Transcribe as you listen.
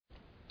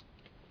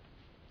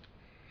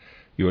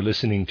You are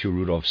listening to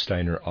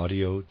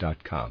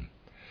RudolfSteinerAudio.com.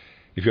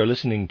 If you are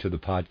listening to the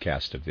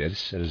podcast of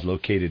this, it is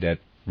located at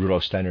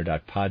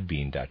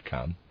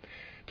RudolfSteiner.podbean.com.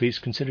 Please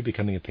consider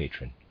becoming a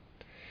patron.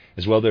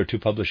 As well, there are two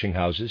publishing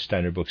houses,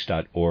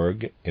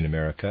 SteinerBooks.org in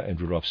America and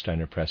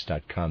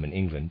RudolfSteinerPress.com in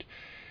England,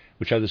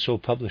 which are the sole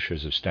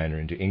publishers of Steiner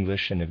into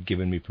English and have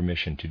given me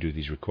permission to do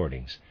these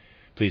recordings.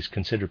 Please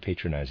consider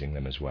patronizing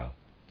them as well.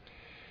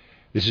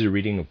 This is a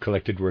reading of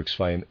Collected Works,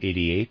 Volume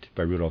 88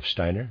 by Rudolf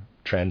Steiner,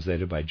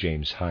 translated by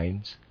James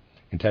Hines,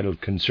 entitled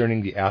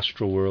Concerning the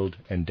Astral World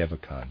and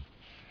Devachan.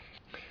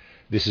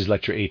 This is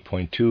Lecture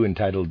 8.2,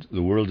 entitled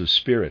The World of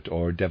Spirit,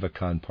 or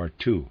Devachan Part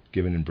 2,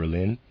 given in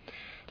Berlin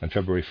on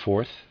February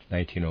 4th,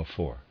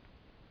 1904.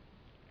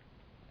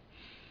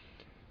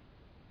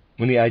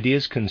 When the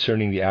ideas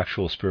concerning the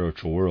actual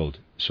spiritual world,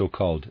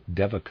 so-called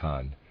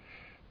Devachan,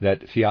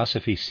 that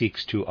Theosophy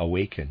seeks to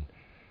awaken,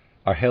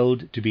 are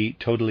held to be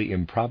totally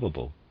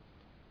improbable,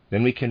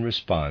 then we can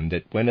respond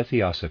that when a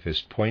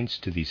Theosophist points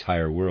to these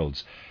higher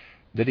worlds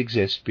that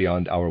exist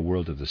beyond our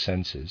world of the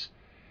senses,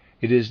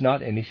 it is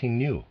not anything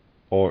new,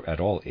 or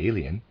at all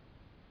alien.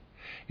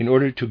 In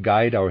order to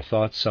guide our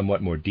thoughts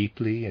somewhat more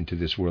deeply into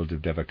this world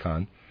of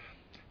Devachan,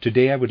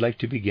 today I would like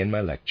to begin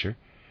my lecture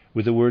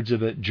with the words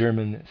of a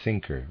German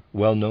thinker,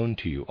 well known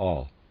to you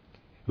all,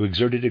 who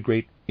exerted a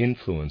great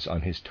influence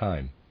on his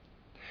time,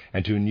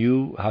 and who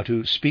knew how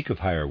to speak of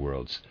higher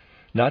worlds,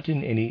 not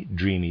in any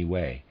dreamy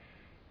way,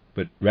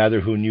 but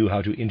rather who knew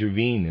how to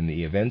intervene in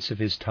the events of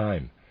his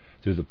time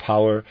through the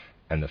power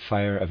and the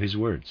fire of his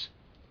words,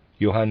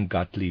 Johann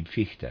Gottlieb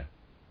Fichte.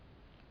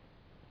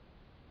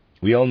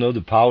 We all know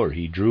the power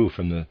he drew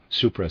from the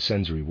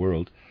suprasensory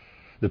world,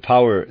 the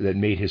power that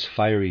made his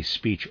fiery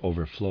speech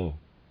overflow.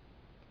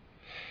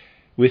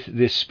 With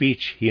this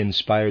speech he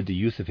inspired the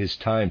youth of his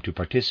time to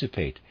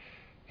participate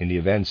in the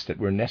events that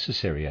were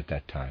necessary at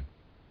that time.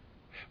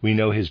 We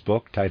know his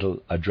book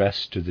titled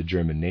Address to the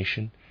German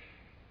Nation.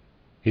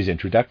 His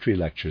introductory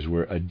lectures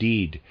were a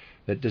deed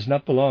that does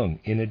not belong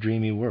in a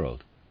dreamy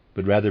world,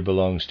 but rather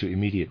belongs to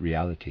immediate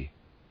reality.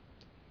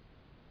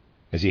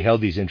 As he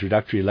held these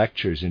introductory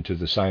lectures into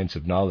the science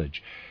of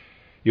knowledge,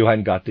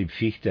 Johann Gottlieb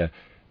Fichte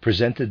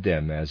presented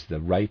them as the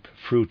ripe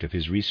fruit of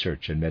his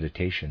research and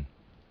meditation.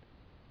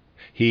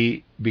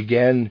 He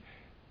began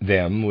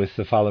them with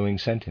the following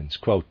sentence,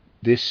 quote,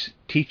 "This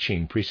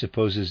teaching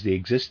presupposes the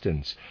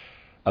existence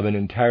of an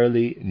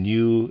entirely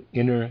new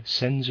inner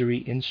sensory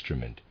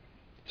instrument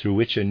through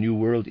which a new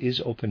world is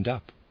opened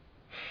up,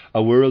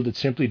 a world that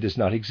simply does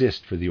not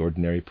exist for the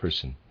ordinary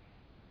person.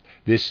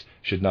 This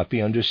should not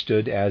be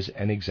understood as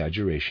an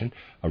exaggeration,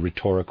 a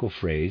rhetorical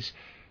phrase,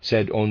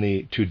 said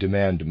only to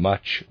demand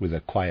much with a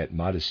quiet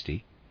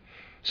modesty,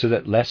 so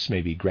that less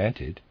may be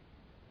granted.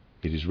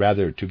 It is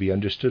rather to be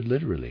understood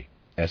literally,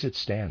 as it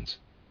stands."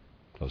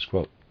 Close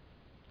quote.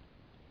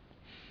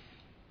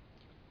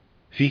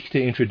 Fichte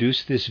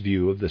introduced this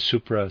view of the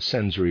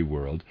suprasensory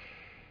world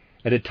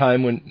at a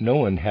time when no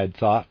one had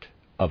thought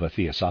of a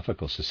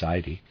theosophical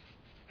society,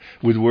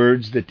 with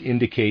words that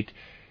indicate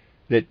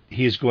that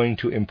he is going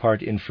to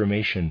impart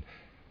information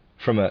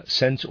from a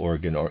sense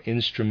organ or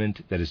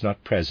instrument that is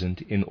not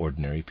present in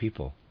ordinary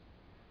people.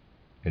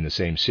 In the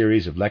same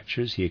series of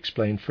lectures, he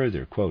explained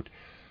further, quote,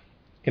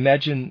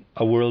 "Imagine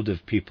a world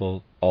of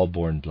people all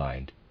born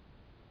blind.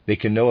 They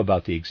can know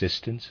about the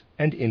existence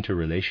and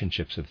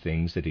interrelationships of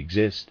things that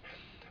exist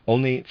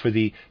only for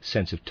the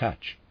sense of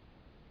touch.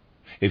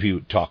 If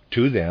you talk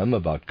to them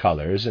about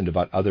colors and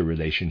about other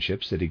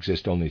relationships that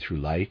exist only through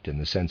light and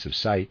the sense of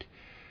sight,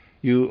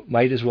 you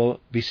might as well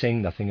be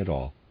saying nothing at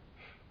all.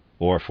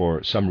 Or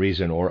for some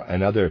reason or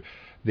another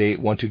they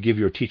want to give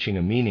your teaching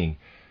a meaning,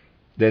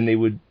 then they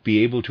would be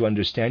able to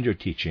understand your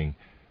teaching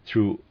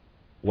through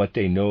what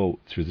they know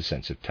through the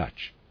sense of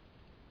touch."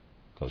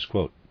 Close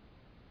quote.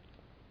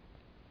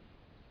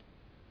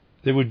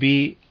 There would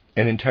be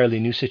an entirely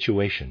new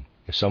situation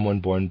if someone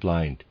born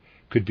blind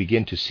could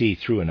begin to see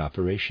through an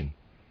operation.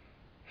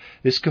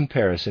 This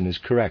comparison is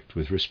correct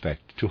with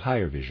respect to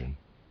higher vision.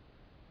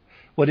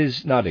 What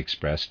is not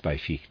expressed by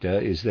Fichte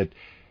is that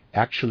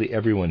actually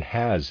everyone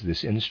has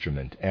this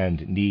instrument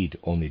and need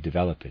only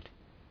develop it.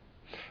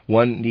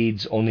 One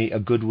needs only a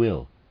good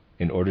will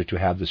in order to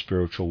have the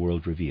spiritual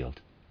world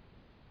revealed.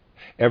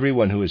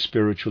 Everyone who is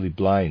spiritually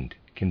blind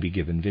can be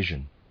given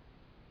vision.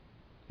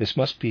 This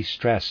must be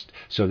stressed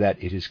so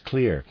that it is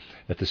clear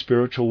that the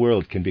spiritual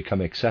world can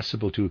become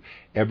accessible to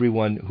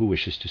everyone who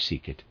wishes to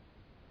seek it.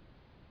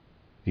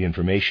 The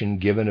information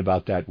given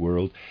about that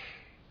world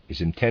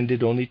is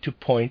intended only to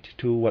point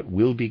to what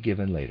will be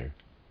given later.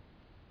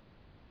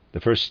 The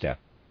first step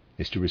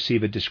is to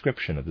receive a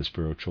description of the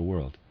spiritual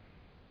world.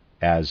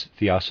 As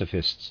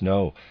Theosophists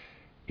know,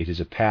 it is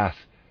a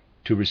path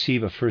to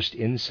receive a first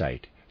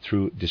insight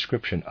through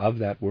description of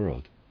that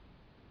world.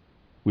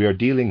 We are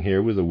dealing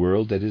here with a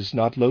world that is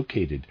not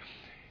located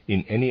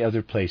in any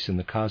other place in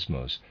the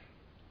cosmos,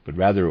 but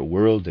rather a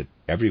world that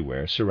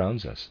everywhere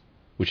surrounds us,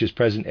 which is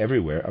present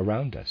everywhere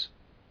around us.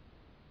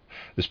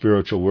 The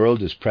spiritual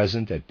world is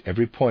present at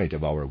every point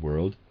of our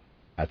world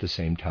at the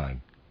same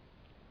time.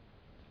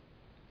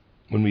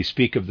 When we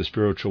speak of the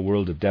spiritual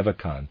world of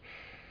Devachan,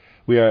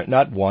 we are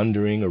not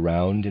wandering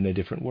around in a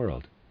different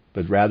world,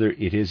 but rather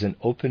it is an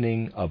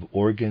opening of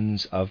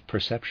organs of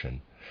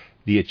perception,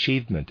 the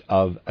achievement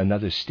of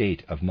another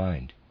state of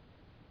mind.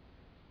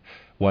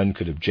 One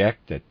could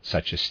object that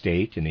such a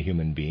state in a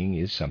human being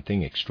is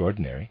something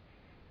extraordinary,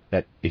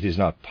 that it is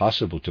not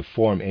possible to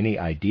form any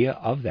idea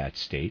of that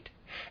state,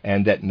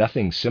 and that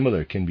nothing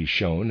similar can be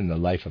shown in the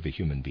life of a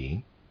human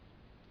being.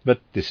 But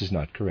this is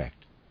not correct.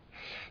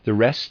 The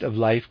rest of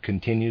life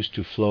continues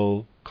to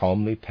flow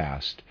calmly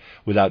past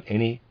without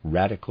any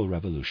radical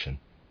revolution.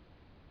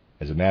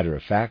 As a matter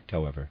of fact,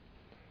 however,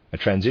 a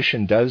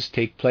transition does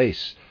take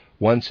place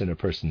once in a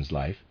person's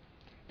life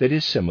that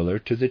is similar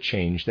to the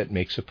change that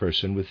makes a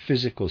person with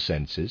physical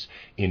senses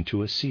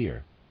into a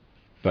seer,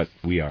 but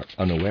we are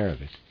unaware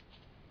of it.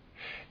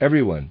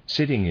 Everyone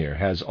sitting here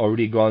has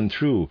already gone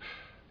through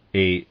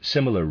a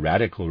similar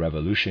radical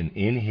revolution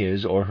in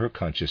his or her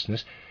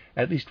consciousness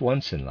at least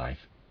once in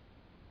life.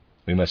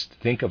 We must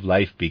think of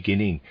life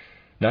beginning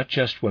not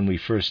just when we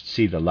first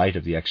see the light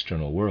of the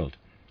external world,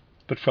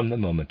 but from the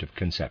moment of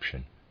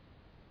conception.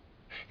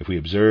 If we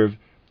observe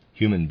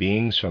human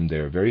beings from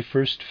their very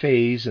first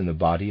phase in the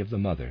body of the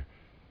mother,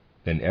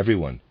 then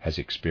everyone has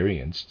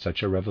experienced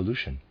such a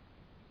revolution.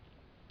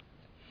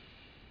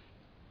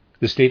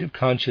 The state of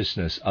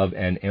consciousness of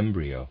an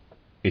embryo,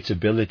 its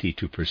ability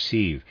to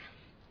perceive,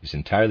 is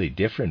entirely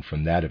different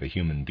from that of a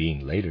human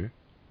being later.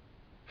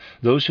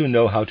 Those who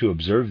know how to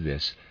observe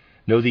this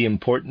know the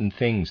important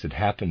things that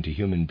happen to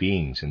human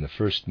beings in the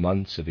first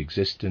months of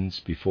existence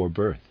before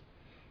birth.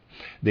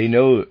 They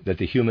know that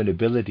the human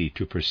ability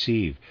to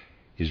perceive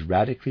is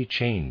radically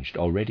changed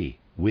already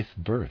with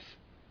birth.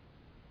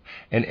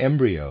 An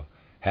embryo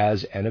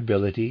has an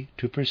ability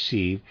to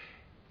perceive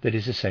that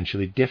is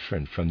essentially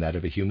different from that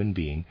of a human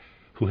being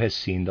who has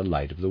seen the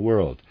light of the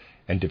world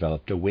and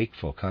developed a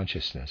wakeful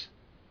consciousness.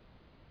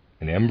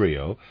 An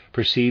embryo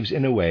perceives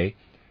in a way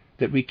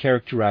that we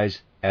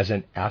characterize as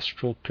an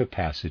astral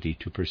capacity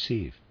to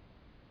perceive.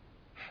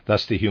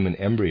 Thus the human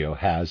embryo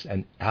has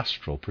an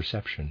astral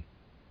perception.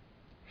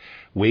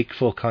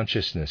 Wakeful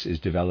consciousness is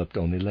developed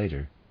only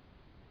later.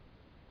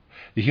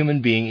 The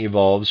human being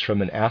evolves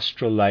from an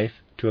astral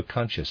life to a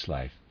conscious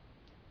life.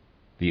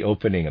 The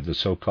opening of the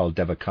so-called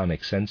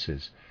devachanic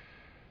senses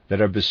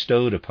that are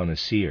bestowed upon a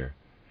seer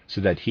so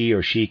that he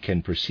or she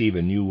can perceive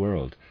a new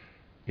world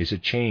is a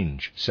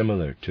change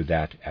similar to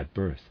that at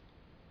birth.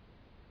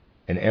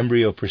 An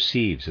embryo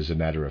perceives, as a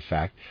matter of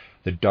fact,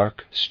 the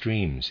dark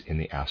streams in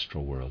the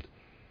astral world.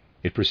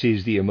 It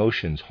perceives the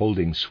emotions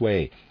holding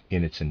sway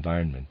in its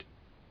environment.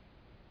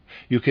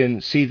 You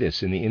can see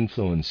this in the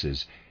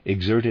influences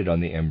exerted on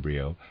the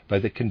embryo by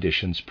the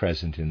conditions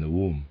present in the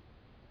womb.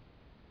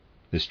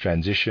 This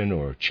transition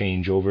or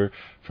changeover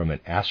from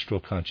an astral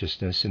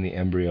consciousness in the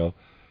embryo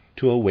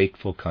to a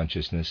wakeful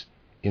consciousness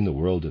in the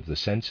world of the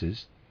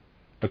senses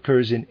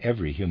occurs in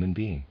every human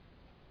being.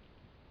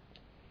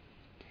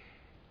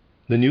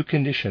 The new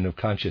condition of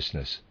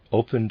consciousness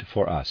opened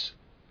for us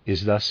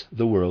is thus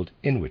the world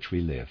in which we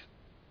live.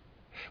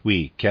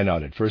 We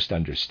cannot at first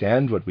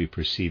understand what we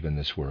perceive in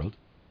this world.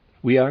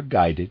 We are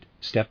guided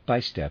step by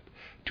step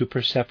to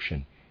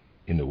perception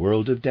in the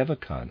world of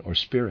Devachan or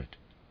spirit.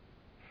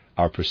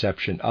 Our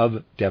perception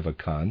of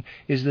Devachan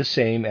is the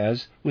same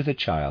as with a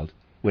child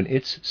when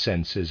its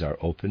senses are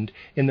opened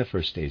in the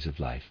first days of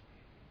life.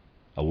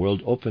 A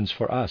world opens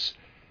for us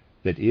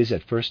that is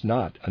at first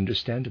not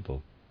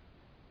understandable.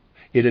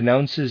 It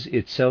announces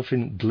itself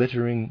in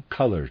glittering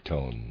color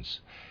tones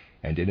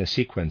and in a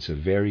sequence of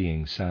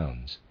varying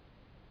sounds.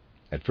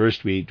 At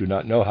first we do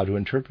not know how to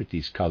interpret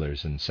these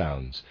colors and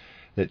sounds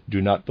that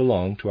do not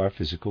belong to our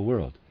physical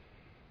world,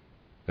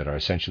 that are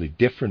essentially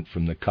different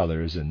from the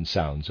colors and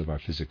sounds of our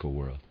physical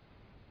world.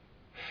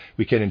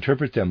 We can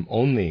interpret them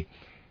only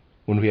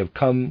when we have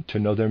come to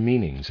know their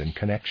meanings and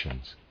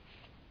connections.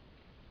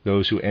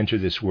 Those who enter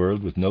this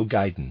world with no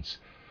guidance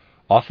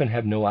often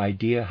have no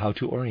idea how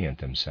to orient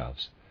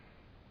themselves.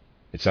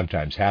 It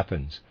sometimes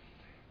happens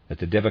that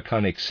the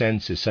devachanic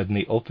sense is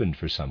suddenly opened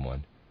for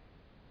someone.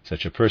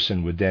 Such a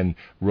person would then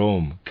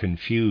roam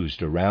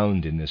confused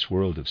around in this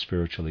world of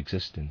spiritual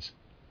existence.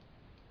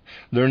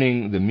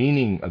 Learning the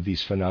meaning of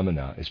these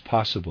phenomena is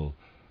possible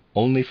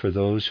only for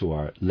those who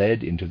are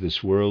led into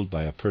this world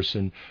by a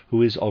person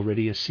who is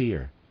already a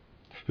seer,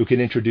 who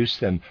can introduce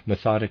them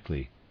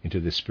methodically into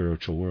this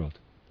spiritual world.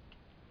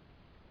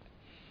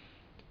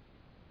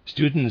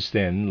 Students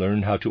then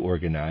learn how to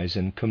organize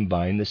and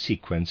combine the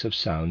sequence of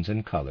sounds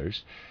and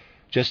colors,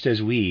 just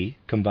as we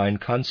combine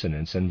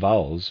consonants and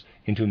vowels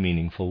into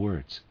meaningful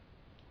words.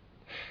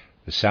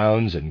 The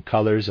sounds and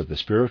colors of the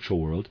spiritual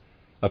world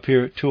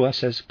appear to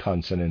us as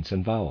consonants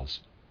and vowels.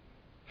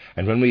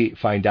 And when we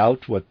find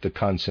out what the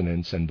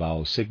consonants and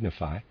vowels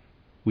signify,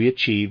 we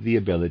achieve the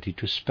ability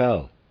to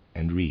spell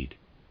and read.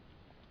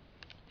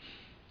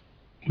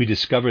 We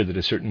discover that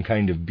a certain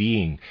kind of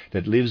being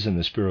that lives in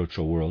the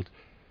spiritual world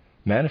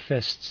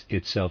manifests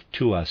itself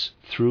to us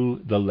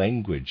through the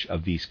language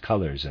of these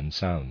colors and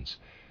sounds.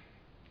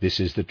 This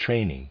is the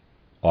training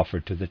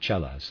offered to the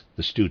chelas,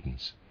 the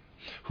students,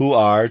 who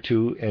are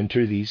to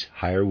enter these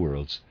higher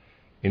worlds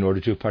in order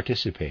to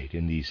participate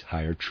in these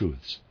higher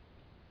truths.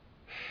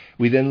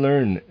 We then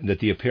learn that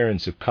the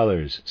appearance of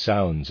colors,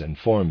 sounds, and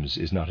forms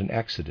is not an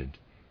accident,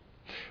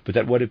 but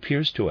that what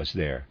appears to us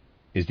there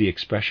is the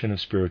expression of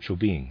spiritual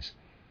beings,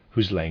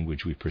 whose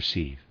language we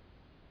perceive.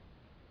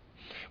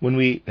 When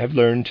we have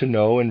learned to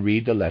know and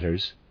read the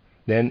letters,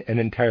 then an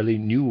entirely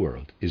new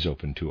world is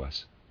open to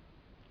us.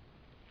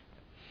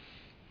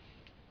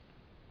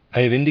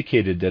 I have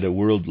indicated that a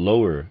world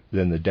lower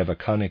than the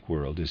Devaconic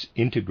world is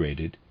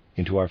integrated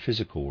into our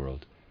physical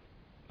world,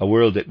 a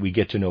world that we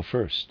get to know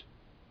first.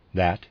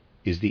 That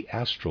is the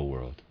astral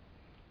world.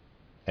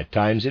 At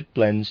times it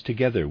blends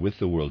together with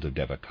the world of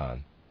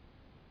Devachan.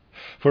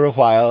 For a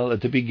while,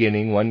 at the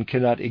beginning, one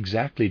cannot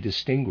exactly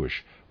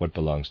distinguish what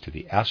belongs to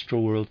the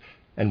astral world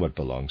and what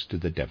belongs to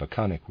the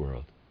Devaconic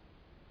world.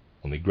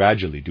 Only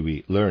gradually do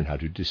we learn how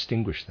to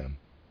distinguish them.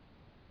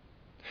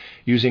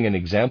 Using an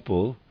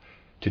example,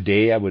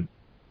 today I would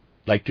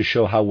like to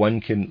show how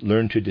one can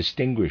learn to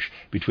distinguish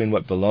between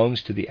what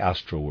belongs to the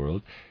astral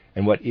world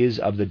and what is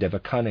of the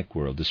Devaconic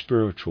world, the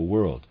spiritual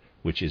world,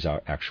 which is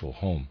our actual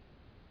home.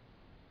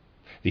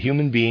 The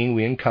human being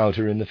we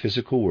encounter in the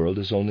physical world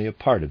is only a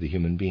part of the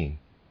human being.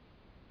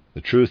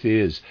 The truth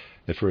is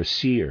that for a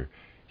seer,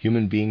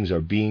 human beings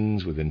are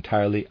beings with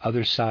entirely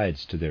other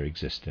sides to their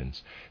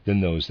existence than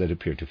those that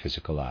appear to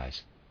physical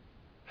eyes.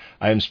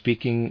 I am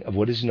speaking of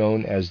what is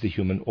known as the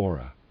human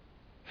aura.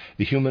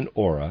 The human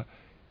aura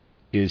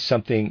is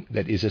something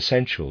that is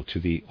essential to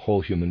the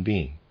whole human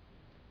being.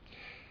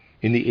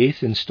 In the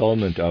 8th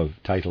installment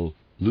of title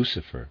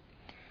Lucifer,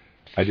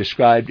 I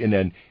described in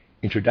an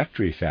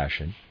introductory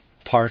fashion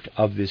part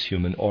of this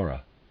human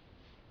aura.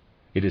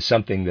 It is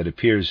something that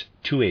appears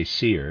to a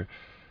seer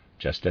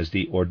just as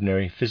the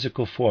ordinary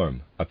physical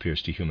form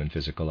appears to human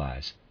physical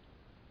eyes.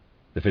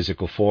 The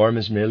physical form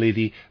is merely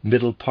the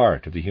middle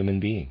part of the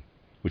human being,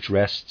 which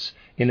rests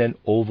in an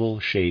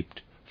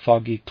oval-shaped,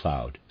 foggy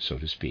cloud, so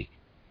to speak.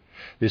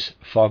 This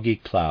foggy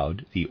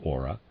cloud, the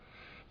aura,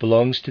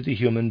 belongs to the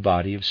human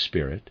body of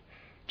spirit,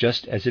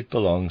 just as it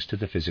belongs to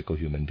the physical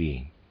human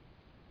being.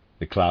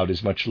 The cloud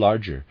is much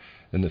larger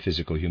than the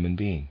physical human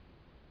being.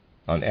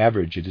 On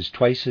average, it is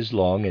twice as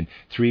long and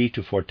 3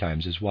 to 4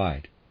 times as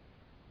wide.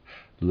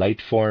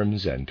 Light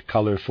forms and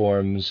color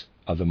forms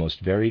of the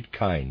most varied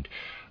kind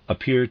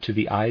appear to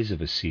the eyes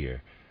of a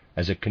seer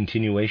as a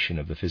continuation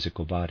of the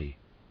physical body.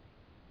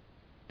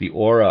 The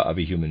aura of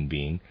a human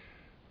being,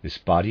 this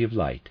body of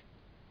light,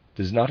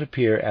 does not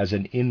appear as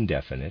an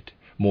indefinite,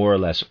 more or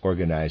less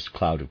organized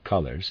cloud of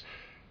colors,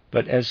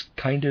 but as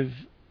kind of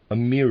a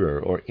mirror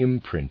or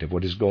imprint of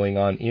what is going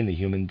on in a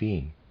human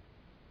being.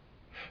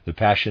 The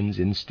passions,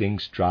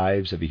 instincts,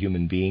 drives of a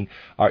human being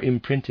are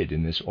imprinted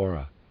in this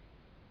aura.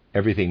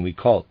 Everything we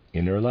call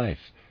inner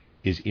life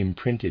is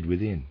imprinted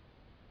within.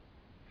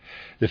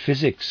 The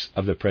physics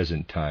of the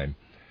present time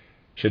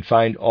should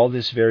find all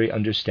this very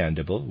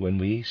understandable when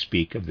we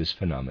speak of this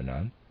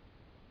phenomenon.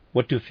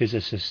 What do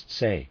physicists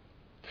say?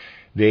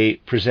 They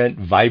present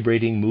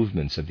vibrating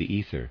movements of the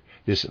ether.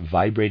 This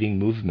vibrating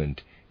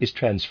movement is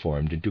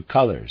transformed into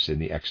colors in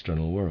the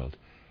external world.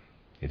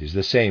 It is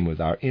the same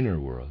with our inner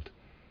world.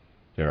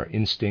 There are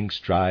instincts,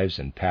 drives,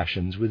 and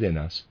passions within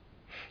us.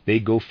 They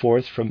go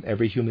forth from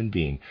every human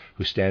being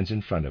who stands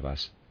in front of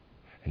us.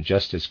 And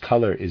just as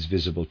color is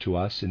visible to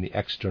us in the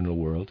external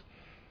world,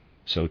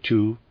 so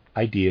too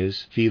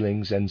ideas,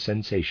 feelings, and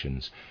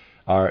sensations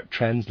are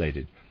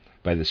translated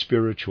by the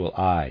spiritual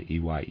eye,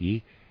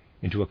 EYE,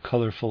 into a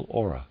colorful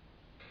aura.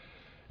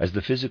 As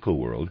the physical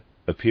world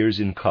appears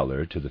in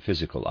color to the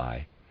physical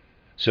eye,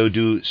 so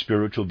do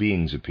spiritual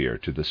beings appear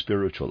to the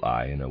spiritual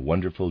eye in a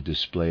wonderful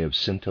display of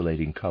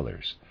scintillating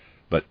colors,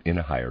 but in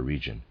a higher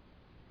region.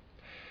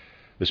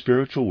 The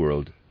spiritual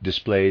world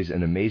displays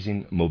an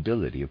amazing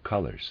mobility of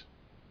colors.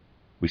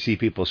 We see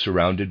people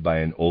surrounded by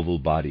an oval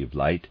body of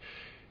light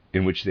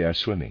in which they are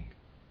swimming.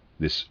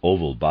 This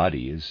oval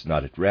body is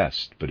not at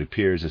rest, but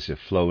appears as if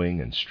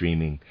flowing and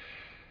streaming,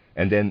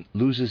 and then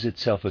loses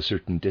itself a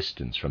certain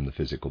distance from the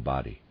physical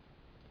body.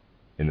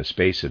 In the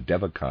space of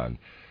Devachan,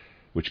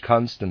 which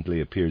constantly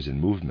appears in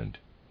movement,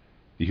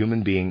 the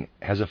human being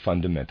has a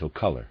fundamental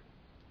color.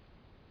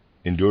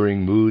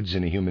 Enduring moods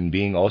in a human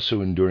being,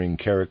 also enduring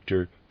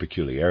character,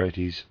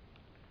 peculiarities,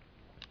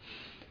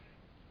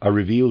 are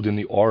revealed in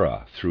the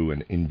aura through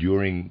an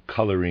enduring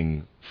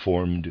coloring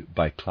formed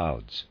by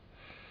clouds,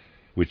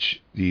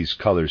 which these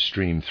colors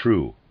stream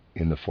through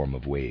in the form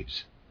of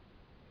waves.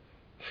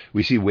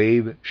 We see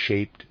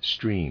wave-shaped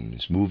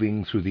streams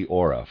moving through the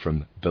aura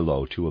from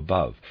below to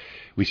above.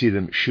 We see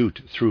them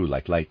shoot through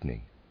like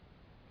lightning.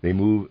 They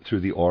move through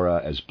the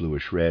aura as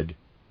bluish-red,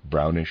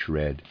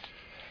 brownish-red,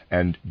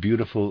 and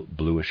beautiful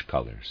bluish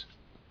colors.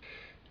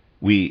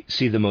 We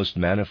see the most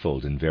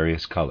manifold and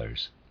various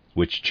colors,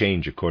 which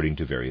change according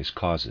to various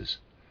causes.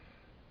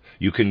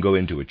 You can go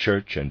into a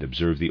church and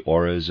observe the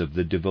auras of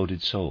the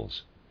devoted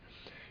souls.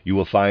 You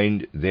will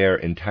find there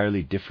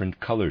entirely different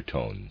color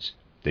tones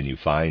than you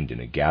find in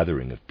a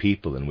gathering of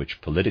people in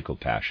which political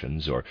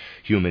passions or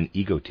human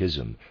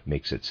egotism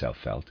makes itself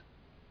felt.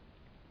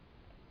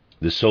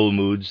 The soul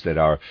moods that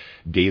our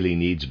daily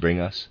needs bring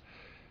us,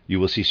 you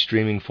will see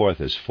streaming forth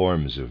as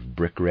forms of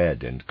brick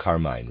red and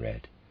carmine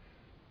red.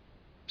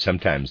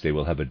 Sometimes they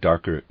will have a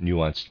darker,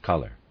 nuanced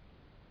color.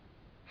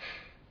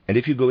 And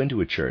if you go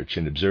into a church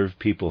and observe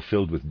people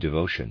filled with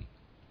devotion,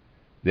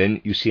 then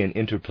you see an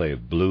interplay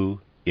of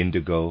blue,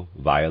 indigo,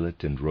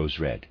 violet, and rose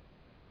red.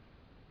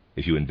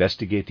 If you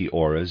investigate the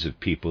auras of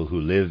people who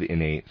live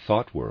in a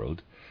thought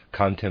world,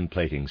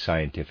 contemplating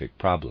scientific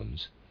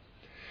problems,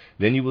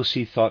 then you will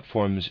see thought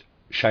forms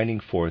shining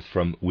forth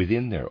from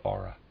within their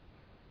aura.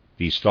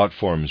 These thought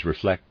forms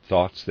reflect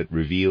thoughts that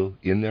reveal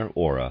in their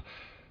aura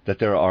that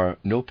there are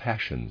no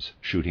passions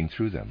shooting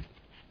through them.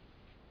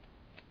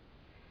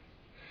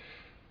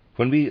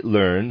 When we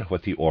learn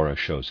what the aura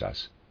shows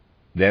us,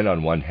 then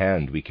on one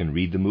hand we can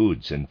read the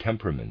moods and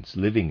temperaments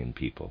living in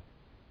people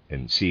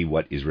and see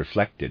what is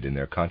reflected in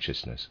their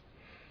consciousness.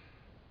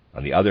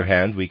 On the other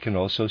hand, we can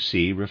also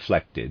see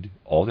reflected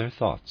all their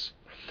thoughts,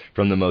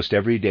 from the most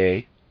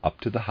everyday up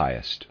to the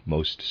highest,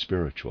 most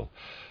spiritual,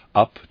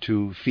 up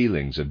to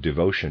feelings of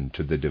devotion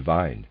to the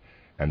divine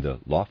and the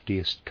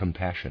loftiest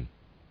compassion.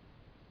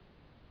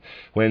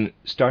 When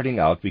starting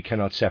out, we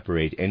cannot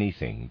separate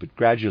anything, but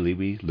gradually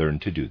we learn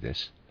to do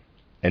this,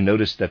 and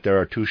notice that there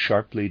are two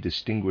sharply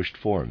distinguished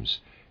forms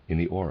in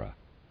the aura.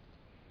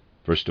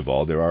 First of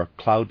all, there are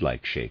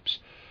cloud-like shapes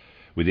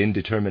with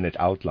indeterminate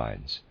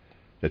outlines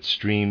that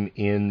stream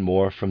in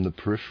more from the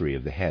periphery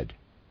of the head.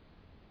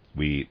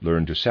 We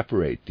learn to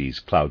separate these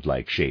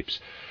cloud-like shapes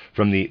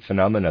from the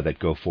phenomena that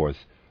go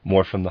forth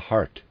more from the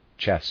heart,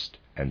 chest,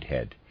 and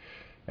head,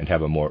 and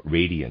have a more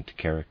radiant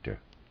character.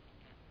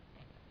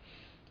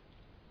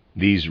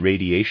 These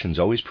radiations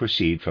always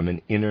proceed from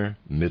an inner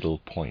middle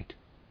point.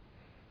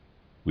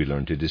 We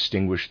learn to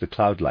distinguish the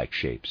cloud-like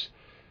shapes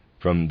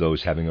from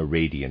those having a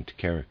radiant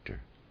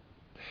character.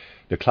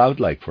 The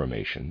cloud-like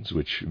formations,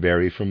 which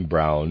vary from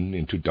brown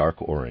into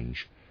dark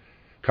orange,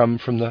 come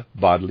from the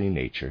bodily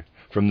nature,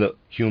 from the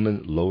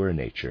human lower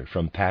nature,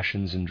 from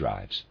passions and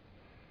drives.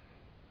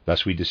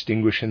 Thus we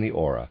distinguish in the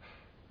aura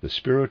the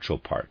spiritual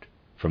part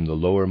from the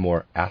lower,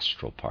 more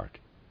astral part.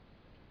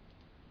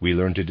 We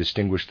learn to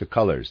distinguish the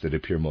colors that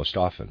appear most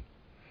often.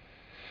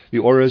 The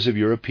auras of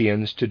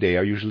Europeans today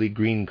are usually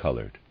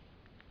green-colored,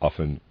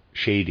 often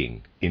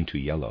shading into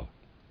yellow.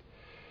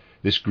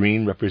 This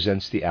green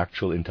represents the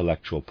actual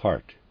intellectual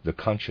part, the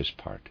conscious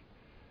part.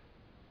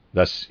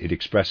 Thus it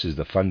expresses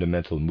the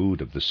fundamental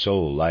mood of the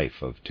soul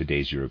life of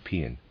today's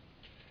European.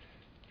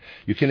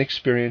 You can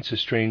experience a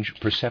strange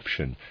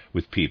perception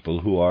with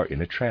people who are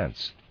in a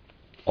trance.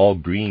 All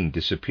green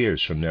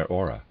disappears from their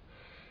aura.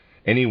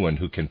 Anyone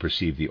who can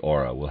perceive the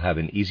aura will have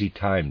an easy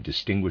time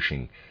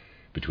distinguishing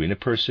between a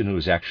person who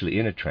is actually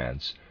in a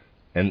trance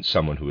and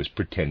someone who is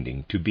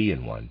pretending to be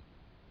in one.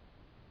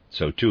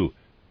 So too,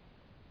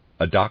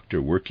 a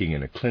doctor working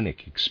in a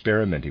clinic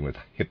experimenting with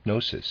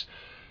hypnosis,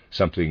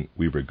 something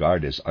we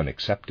regard as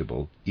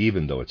unacceptable,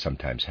 even though it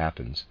sometimes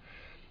happens,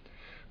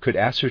 could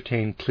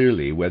ascertain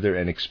clearly whether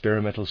an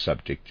experimental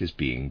subject is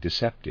being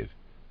deceptive,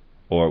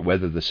 or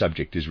whether the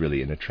subject is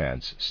really in a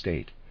trance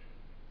state.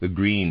 The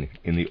green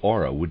in the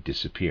aura would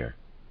disappear.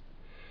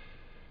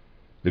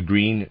 The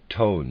green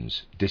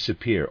tones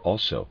disappear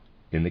also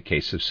in the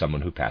case of someone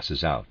who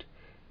passes out,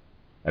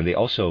 and they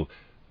also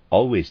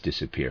always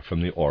disappear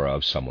from the aura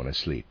of someone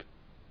asleep.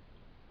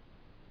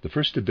 The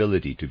first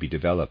ability to be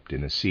developed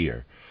in a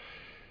seer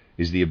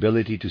is the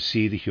ability to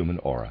see the human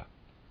aura.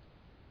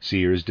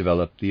 Seers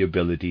develop the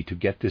ability to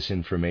get this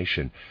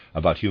information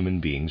about human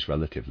beings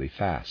relatively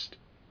fast,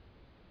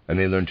 and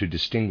they learn to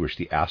distinguish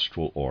the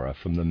astral aura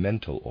from the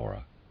mental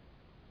aura.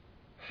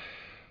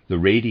 The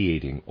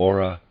radiating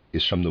aura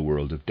is from the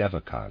world of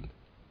Devakan.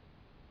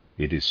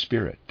 It is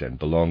spirit and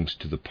belongs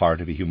to the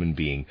part of a human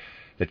being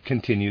that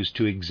continues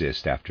to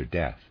exist after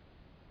death.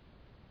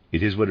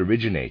 It is what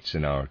originates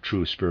in our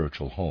true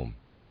spiritual home.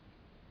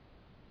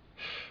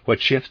 What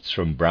shifts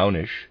from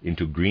brownish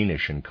into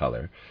greenish in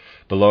color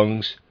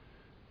belongs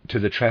to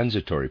the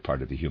transitory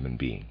part of the human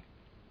being.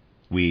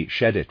 We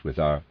shed it with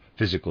our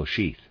physical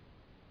sheath,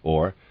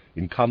 or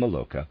in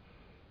Kamaloka,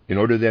 in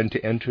order then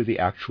to enter the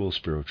actual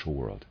spiritual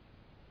world.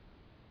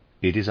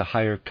 It is a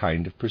higher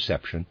kind of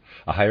perception,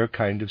 a higher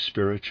kind of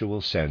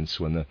spiritual sense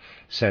when the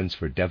sense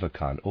for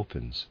Devakan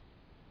opens.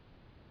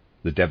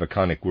 The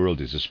Devakanic world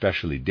is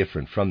especially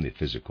different from the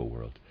physical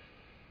world.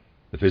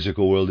 The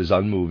physical world is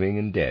unmoving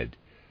and dead,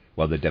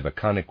 while the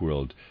Devakanic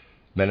world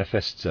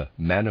manifests a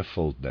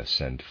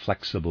manifoldness and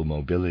flexible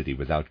mobility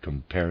without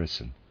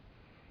comparison.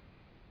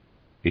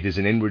 It is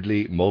an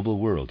inwardly mobile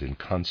world in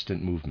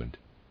constant movement.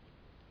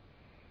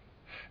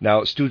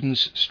 Now,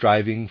 students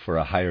striving for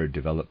a higher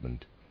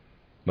development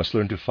must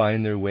learn to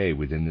find their way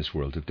within this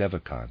world of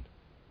Devakan.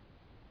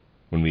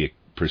 When we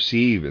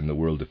perceive in the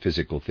world of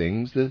physical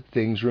things, the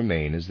things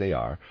remain as they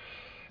are,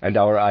 and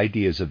our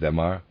ideas of them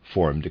are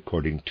formed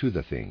according to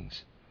the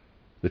things.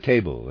 The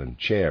table and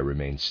chair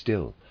remain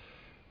still.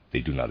 They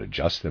do not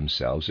adjust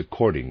themselves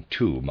according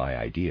to my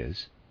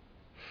ideas,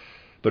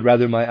 but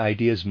rather my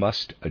ideas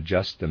must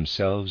adjust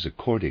themselves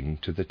according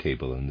to the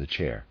table and the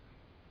chair.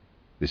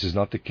 This is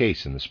not the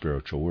case in the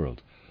spiritual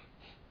world.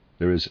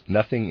 There is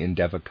nothing in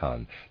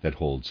Devachan that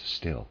holds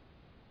still.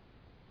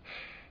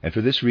 And for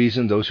this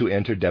reason, those who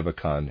enter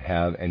Devachan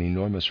have an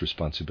enormous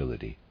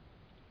responsibility.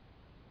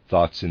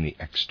 Thoughts in the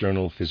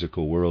external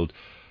physical world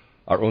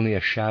are only a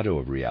shadow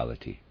of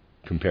reality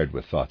compared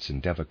with thoughts in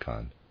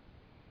Devachan.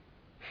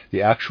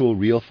 The actual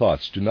real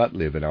thoughts do not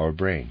live in our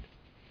brain.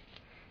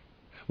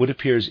 What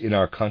appears in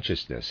our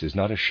consciousness is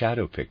not a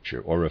shadow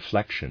picture or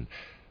reflection,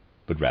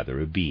 but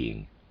rather a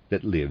being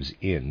that lives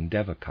in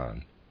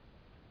Devachan.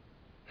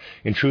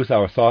 In truth,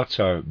 our thoughts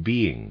are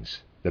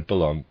beings that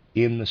belong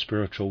in the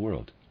spiritual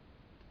world.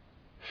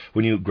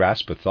 When you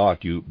grasp a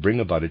thought, you bring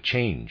about a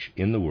change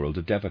in the world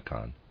of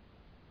Devachan.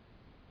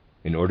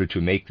 In order to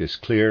make this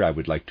clear, I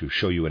would like to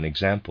show you an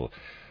example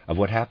of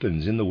what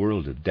happens in the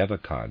world of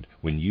Devachan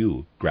when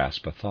you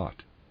grasp a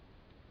thought.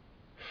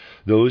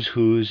 Those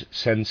whose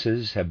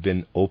senses have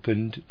been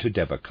opened to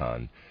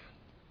Devachan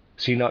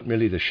see not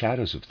merely the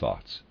shadows of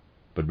thoughts,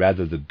 but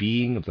rather the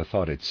being of the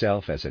thought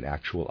itself as an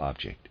actual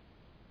object.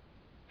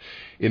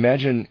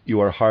 Imagine you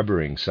are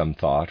harboring some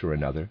thought or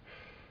another,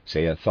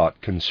 say a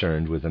thought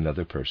concerned with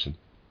another person.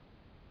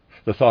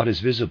 The thought is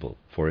visible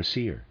for a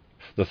seer.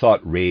 The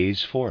thought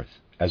rays forth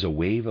as a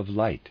wave of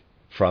light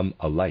from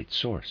a light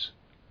source.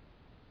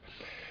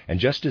 And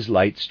just as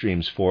light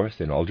streams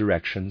forth in all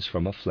directions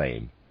from a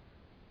flame,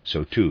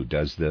 so too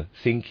does the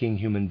thinking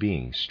human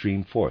being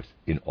stream forth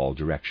in all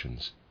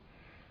directions.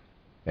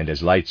 And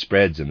as light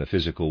spreads in the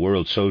physical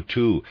world, so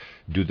too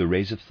do the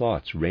rays of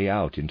thoughts ray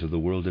out into the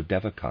world of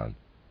Devachan,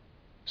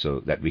 so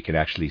that we can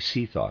actually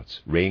see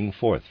thoughts raying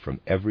forth from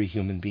every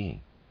human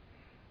being.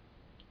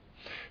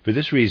 For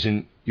this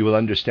reason, you will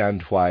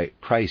understand why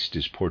Christ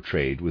is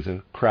portrayed with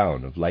a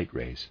crown of light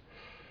rays.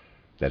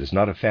 That is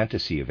not a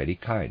fantasy of any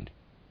kind,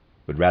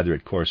 but rather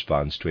it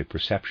corresponds to a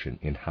perception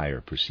in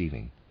higher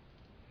perceiving.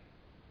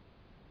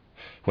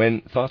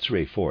 When thoughts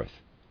ray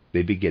forth,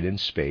 they begin in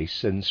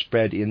space and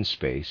spread in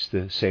space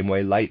the same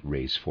way light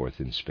rays forth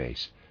in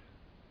space.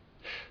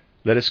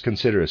 Let us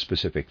consider a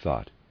specific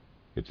thought.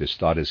 If this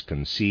thought is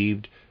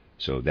conceived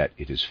so that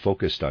it is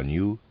focused on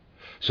you,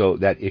 so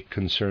that it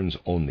concerns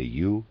only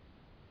you,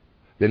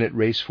 then it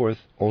rays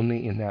forth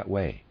only in that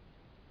way.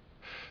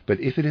 But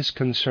if it is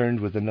concerned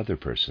with another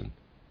person,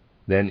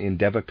 then in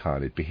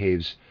Devachan it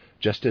behaves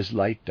just as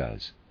light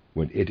does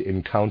when it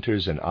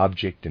encounters an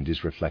object and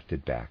is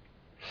reflected back.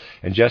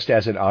 And just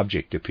as an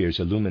object appears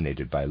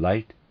illuminated by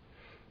light,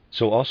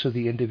 so also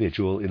the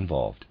individual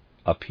involved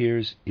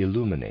appears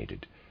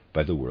illuminated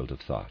by the world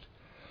of thought.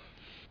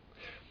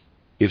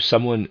 If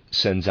someone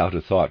sends out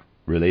a thought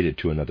related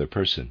to another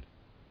person,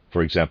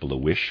 for example, a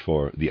wish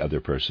for the other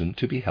person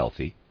to be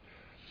healthy,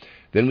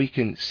 then we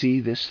can see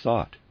this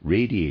thought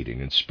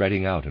radiating and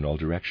spreading out in all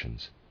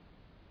directions.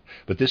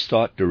 But this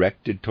thought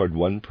directed toward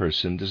one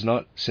person does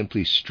not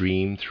simply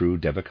stream through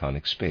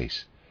Devachanic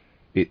space.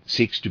 It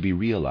seeks to be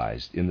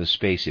realized in the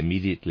space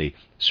immediately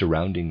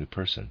surrounding the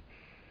person.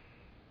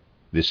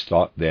 This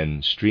thought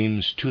then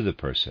streams to the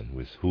person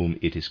with whom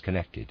it is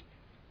connected.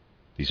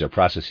 These are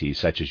processes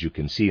such as you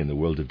can see in the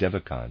world of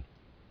Devachan.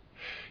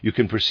 You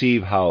can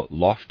perceive how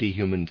lofty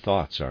human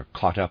thoughts are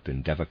caught up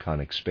in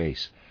Devachanic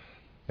space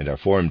and are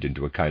formed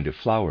into a kind of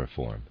flower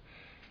form,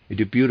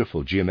 into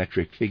beautiful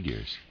geometric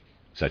figures,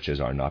 such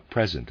as are not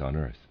present on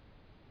earth.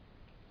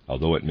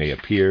 Although it may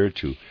appear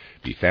to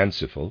be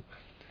fanciful,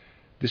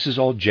 this is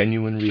all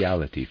genuine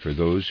reality for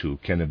those who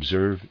can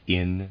observe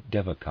in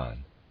Devachan.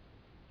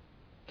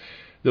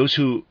 Those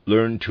who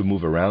learn to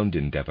move around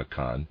in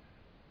Devachan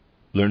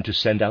learn to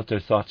send out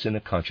their thoughts in a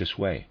conscious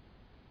way,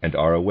 and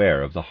are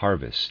aware of the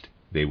harvest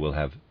they will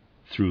have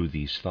through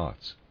these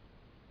thoughts.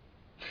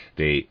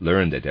 They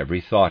learn that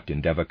every thought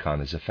in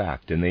Devachan is a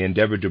fact, and they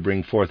endeavor to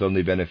bring forth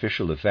only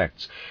beneficial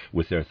effects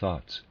with their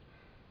thoughts.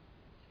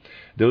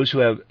 Those who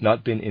have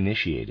not been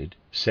initiated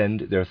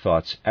send their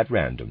thoughts at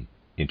random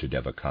into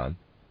Devachan,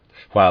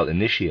 while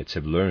initiates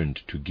have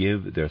learned to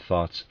give their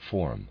thoughts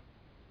form.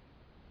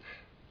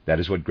 That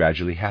is what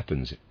gradually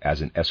happens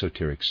as an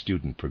esoteric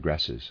student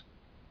progresses.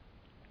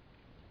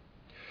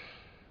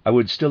 I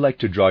would still like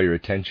to draw your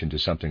attention to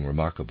something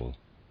remarkable.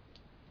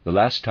 The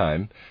last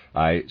time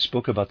I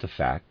spoke about the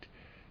fact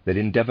that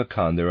in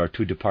Devachan there are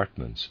two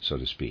departments, so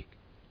to speak.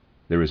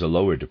 There is a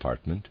lower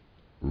department,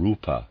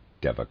 Rupa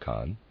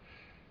Devachan,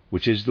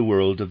 which is the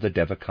world of the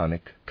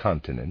Devachanic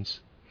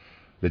continents,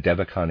 the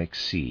Devachanic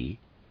sea,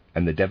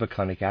 and the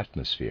Devachanic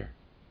atmosphere.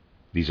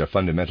 These are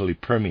fundamentally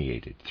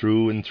permeated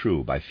through and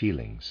through by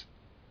feelings.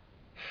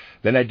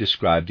 Then I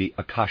described the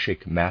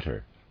Akashic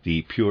matter,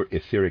 the pure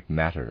etheric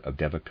matter of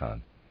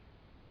Devachan.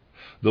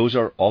 Those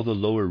are all the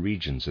lower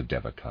regions of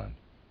Devachan.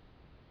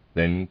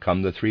 Then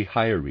come the three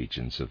higher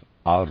regions of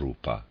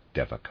Arupa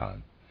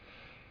Devachan.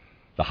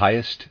 The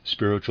highest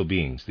spiritual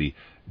beings, the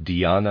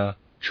Dhyana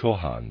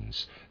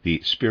Chohans,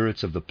 the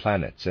spirits of the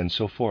planets, and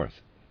so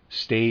forth,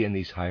 stay in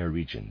these higher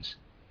regions.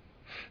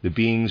 The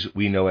beings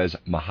we know as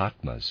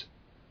Mahatmas,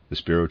 the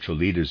spiritual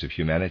leaders of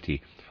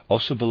humanity,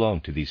 also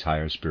belong to these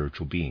higher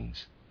spiritual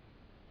beings.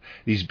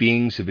 These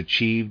beings have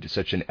achieved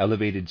such an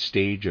elevated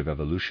stage of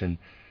evolution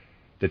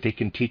that they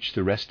can teach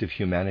the rest of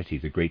humanity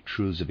the great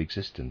truths of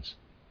existence.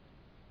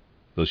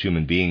 Those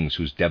human beings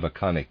whose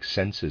devachanic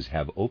senses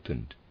have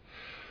opened,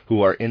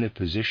 who are in a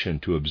position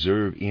to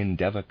observe in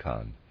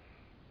Devachan,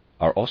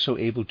 are also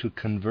able to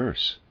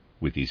converse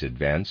with these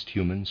advanced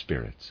human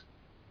spirits.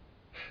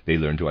 They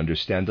learn to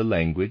understand the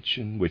language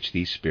in which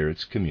these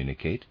spirits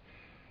communicate,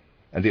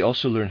 and they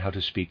also learn how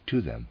to speak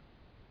to them.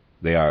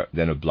 They are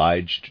then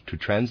obliged to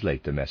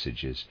translate the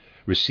messages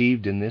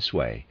received in this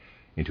way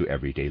into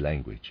everyday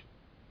language.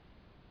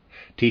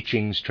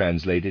 Teachings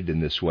translated in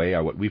this way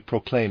are what we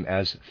proclaim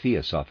as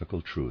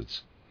theosophical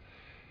truths.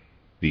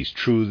 These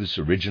truths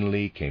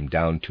originally came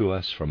down to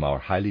us from our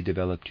highly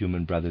developed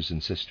human brothers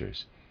and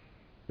sisters.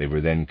 They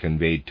were then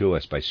conveyed to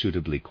us by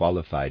suitably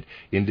qualified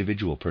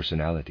individual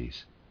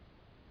personalities.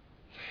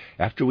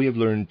 After we have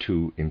learned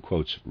to, in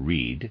quotes,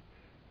 read,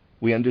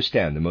 we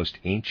understand the most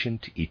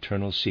ancient,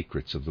 eternal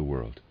secrets of the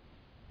world.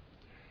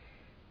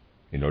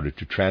 In order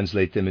to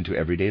translate them into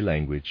everyday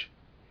language,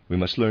 we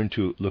must learn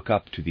to look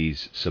up to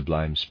these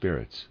sublime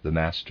spirits, the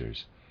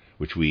masters,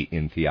 which we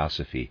in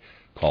Theosophy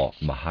call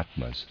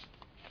Mahatmas.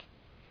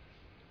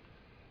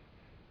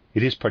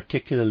 It is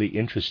particularly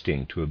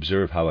interesting to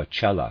observe how a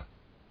Chela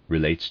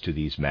relates to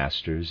these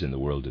masters in the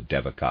world of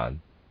Devachan.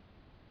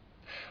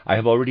 I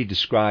have already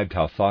described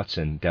how thoughts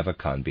in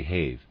Devachan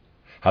behave,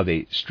 how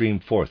they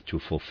stream forth to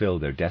fulfill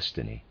their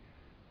destiny.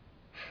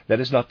 That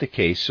is not the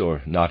case,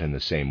 or not in the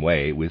same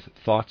way, with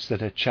thoughts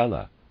that a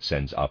Chela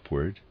sends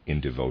upward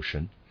in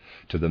devotion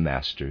to the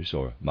masters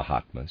or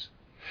Mahatmas,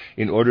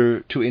 in order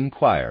to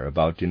inquire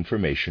about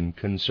information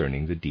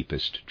concerning the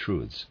deepest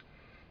truths.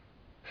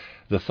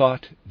 The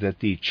thought that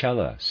the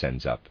Chela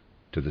sends up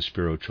to the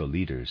spiritual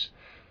leaders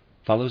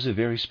follows a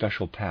very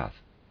special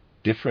path,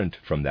 different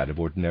from that of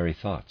ordinary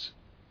thoughts.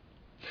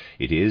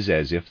 It is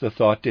as if the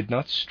thought did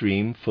not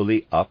stream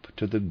fully up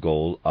to the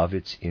goal of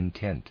its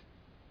intent.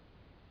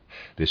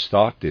 This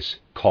thought, this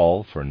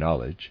call for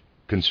knowledge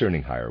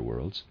concerning higher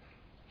worlds,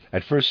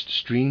 at first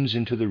streams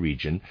into the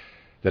region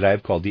that I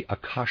have called the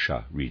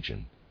Akasha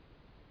region.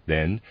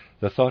 Then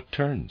the thought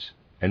turns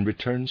and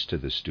returns to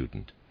the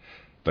student,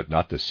 but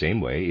not the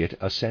same way it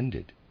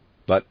ascended,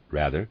 but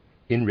rather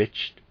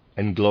enriched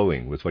and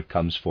glowing with what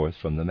comes forth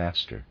from the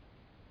Master.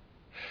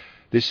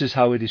 This is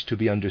how it is to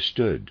be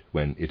understood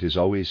when it is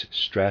always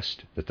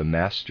stressed that the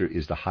Master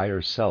is the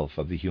higher self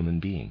of the human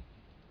being.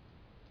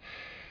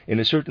 In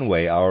a certain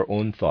way, our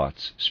own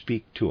thoughts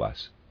speak to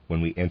us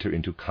when we enter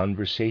into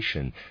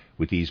conversation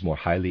with these more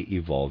highly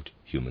evolved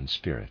human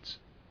spirits.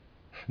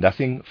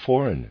 Nothing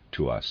foreign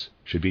to us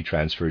should be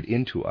transferred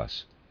into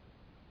us.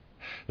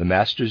 The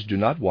Masters do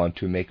not want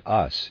to make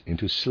us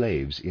into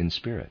slaves in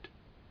spirit.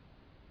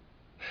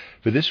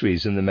 For this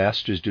reason, the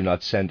Masters do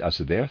not send us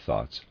their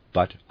thoughts,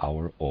 but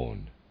our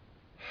own,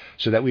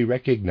 so that we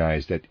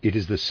recognize that it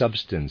is the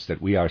substance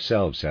that we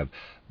ourselves have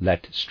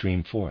let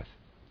stream forth.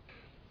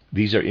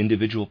 These are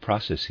individual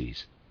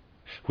processes,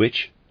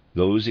 which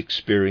those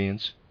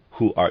experience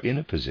who are in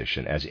a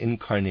position as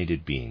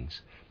incarnated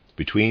beings,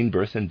 between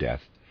birth and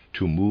death,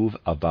 to move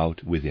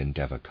about within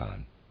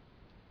Devachan.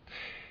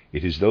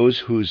 It is those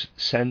whose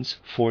sense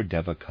for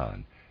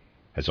Devachan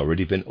has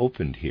already been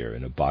opened here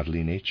in a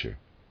bodily nature,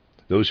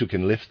 those who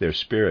can lift their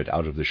spirit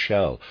out of the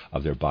shell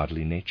of their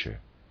bodily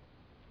nature.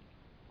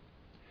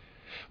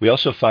 We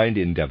also find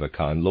in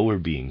Devachan lower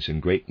beings in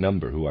great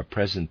number who are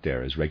present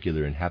there as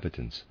regular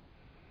inhabitants.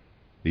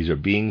 These are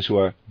beings who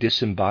are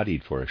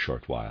disembodied for a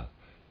short while,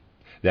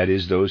 that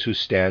is, those who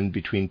stand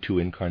between two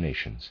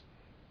incarnations.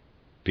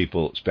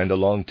 People spend a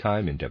long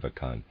time in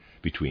Devachan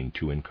between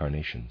two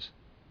incarnations.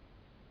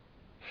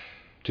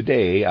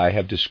 Today I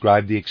have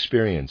described the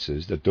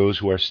experiences that those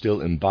who are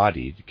still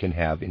embodied can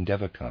have in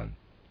Devachan.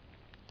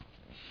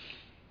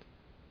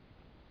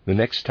 The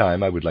next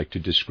time I would like to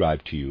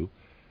describe to you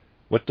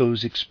what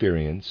those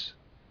experience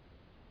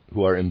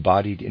who are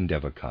embodied in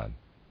Devachan.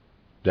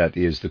 That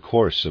is the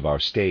course of our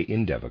stay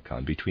in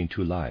Devachan between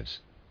two lives.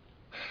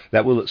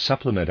 That will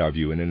supplement our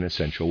view in an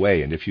essential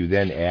way, and if you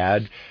then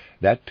add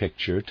that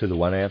picture to the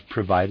one I have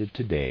provided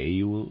today,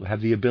 you will have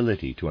the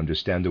ability to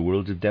understand the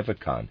world of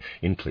Devachan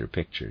in clear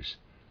pictures.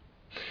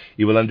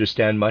 You will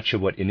understand much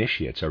of what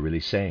initiates are really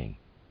saying,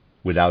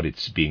 without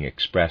its being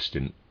expressed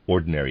in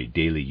ordinary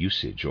daily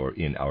usage or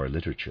in our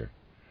literature.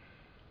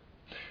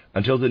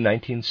 Until the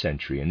 19th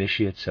century,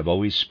 initiates have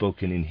always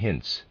spoken in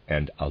hints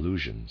and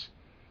allusions.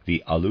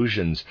 The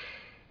allusions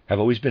have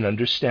always been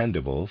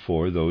understandable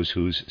for those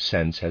whose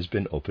sense has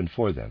been opened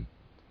for them.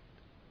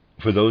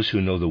 For those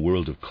who know the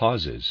world of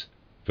causes,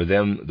 for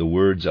them the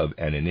words of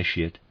an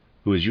initiate,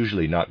 who is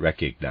usually not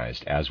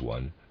recognized as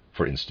one,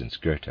 for instance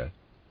Goethe,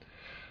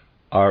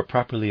 are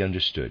properly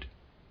understood.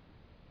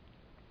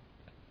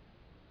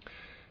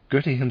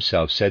 Goethe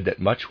himself said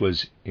that much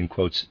was, in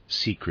quotes,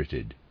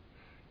 secreted.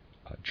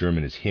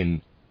 German is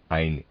hin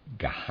ein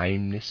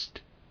Geheimnis,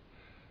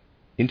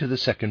 into the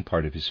second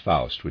part of his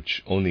Faust,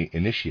 which only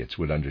initiates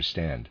would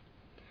understand.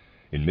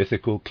 In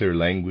mythical, clear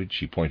language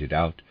he pointed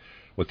out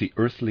what the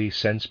earthly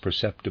sense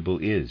perceptible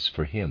is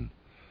for him.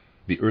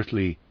 The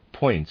earthly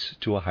points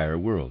to a higher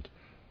world,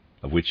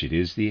 of which it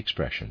is the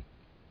expression.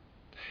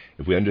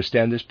 If we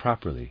understand this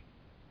properly,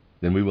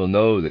 then we will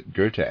know that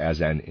Goethe,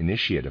 as an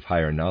initiate of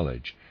higher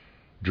knowledge,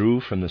 drew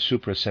from the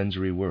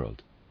suprasensory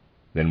world.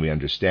 Then we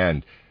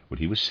understand what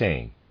he was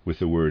saying with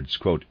the words,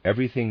 quote,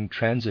 "Everything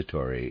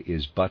transitory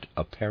is but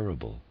a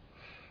parable.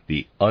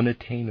 The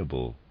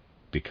unattainable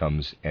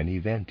becomes an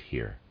event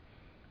here.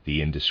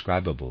 The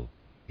indescribable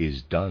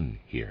is done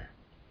here."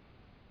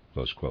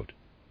 Close quote.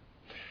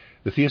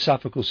 The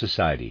Theosophical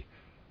Society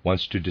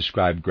wants to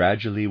describe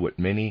gradually what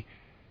many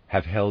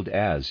have held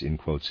as, in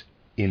quotes,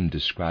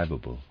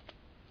 indescribable.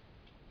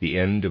 The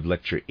end of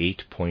Lecture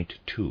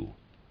 8.2.